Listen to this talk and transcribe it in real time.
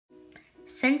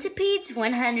Centipede's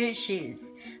 100 Shoes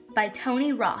by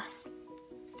Tony Ross.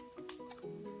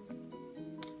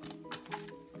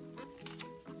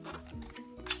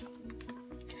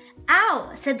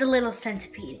 Ow, said the little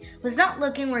centipede, was not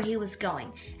looking where he was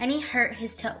going, and he hurt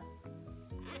his toe.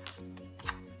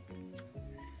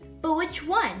 But which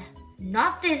one?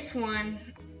 Not this one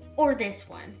or this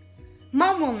one.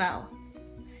 Mom will know.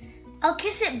 I'll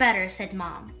kiss it better, said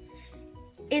Mom.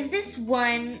 Is this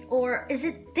one, or is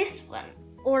it this one,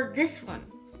 or this one,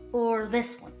 or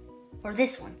this one, or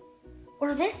this one,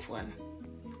 or this one?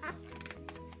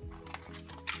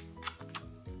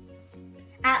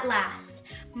 At last,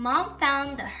 Mom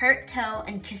found the hurt toe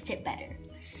and kissed it better.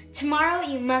 Tomorrow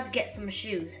you must get some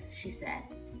shoes, she said.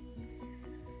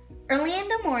 Early in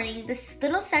the morning, the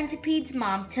little centipede's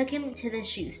mom took him to the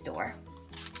shoe store.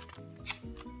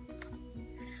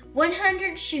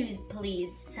 100 shoes,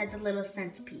 please, said the little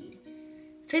centipede.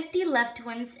 50 left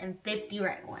ones and 50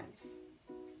 right ones.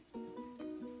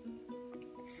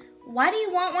 Why do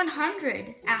you want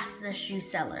 100? Asked the shoe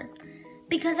seller.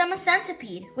 Because I'm a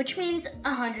centipede, which means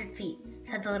 100 feet,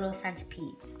 said the little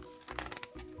centipede.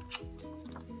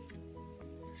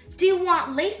 Do you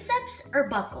want lace-ups or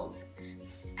buckles?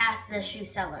 Asked the shoe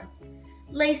seller.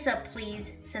 Lace-up, please,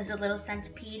 says the little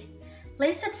centipede.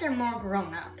 Lace-ups are more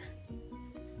grown-up.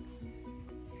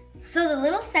 So the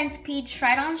little centipede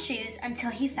tried on shoes until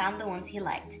he found the ones he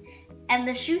liked, and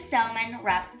the shoe salesman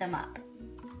wrapped them up.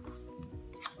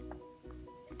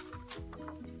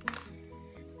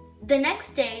 The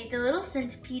next day, the little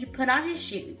centipede put on his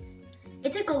shoes.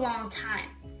 It took a long time.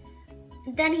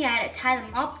 Then he had to tie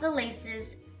them up the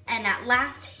laces, and at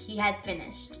last he had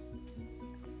finished.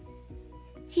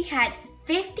 He had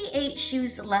 58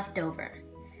 shoes left over.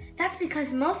 That's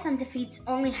because most centipedes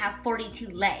only have 42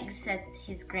 legs, said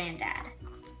his granddad.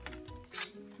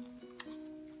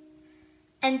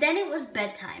 And then it was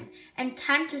bedtime, and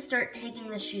time to start taking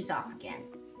the shoes off again.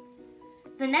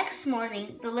 The next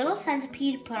morning, the little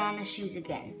centipede put on his shoes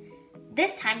again.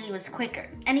 This time he was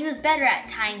quicker, and he was better at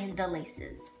tying the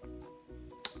laces.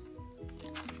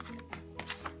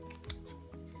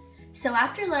 So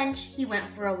after lunch, he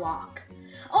went for a walk.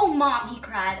 Oh, Mom, he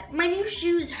cried, my new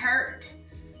shoes hurt.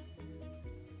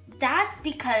 That's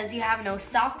because you have no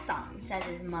socks on, said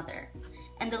his mother.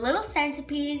 And the little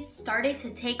centipede started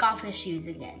to take off his shoes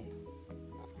again.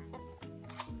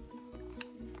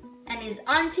 And his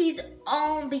aunties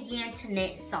all began to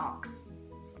knit socks.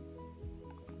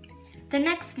 The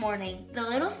next morning, the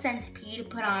little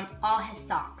centipede put on all his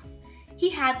socks.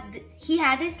 He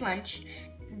had his lunch,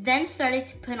 then started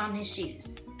to put on his shoes.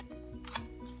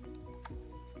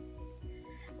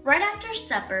 Right after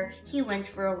supper, he went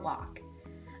for a walk.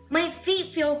 My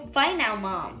feet feel fine now,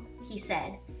 Mom, he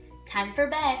said. Time for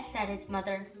bed, said his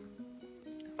mother.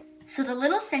 So the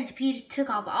little centipede took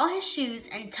off all his shoes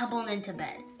and tumbled into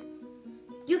bed.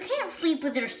 You can't sleep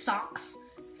with your socks,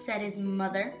 said his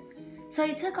mother. So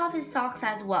he took off his socks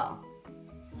as well.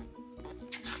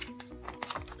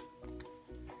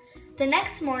 The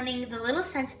next morning, the little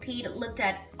centipede looked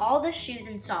at all the shoes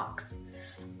and socks.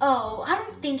 Oh, I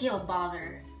don't think he'll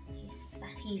bother,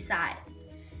 he sighed.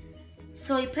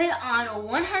 So he put on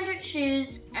 100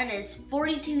 shoes and his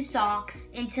 42 socks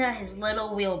into his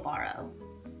little wheelbarrow.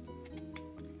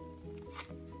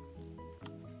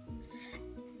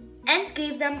 And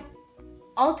gave them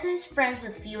all to his friends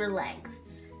with fewer legs.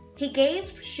 He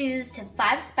gave shoes to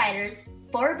 5 spiders,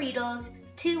 4 beetles,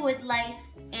 2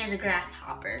 woodlice, and a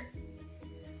grasshopper.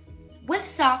 With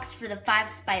socks for the 5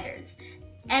 spiders,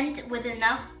 and with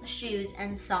enough shoes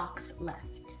and socks left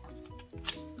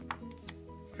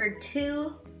for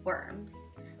 2 worms.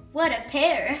 What a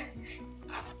pair!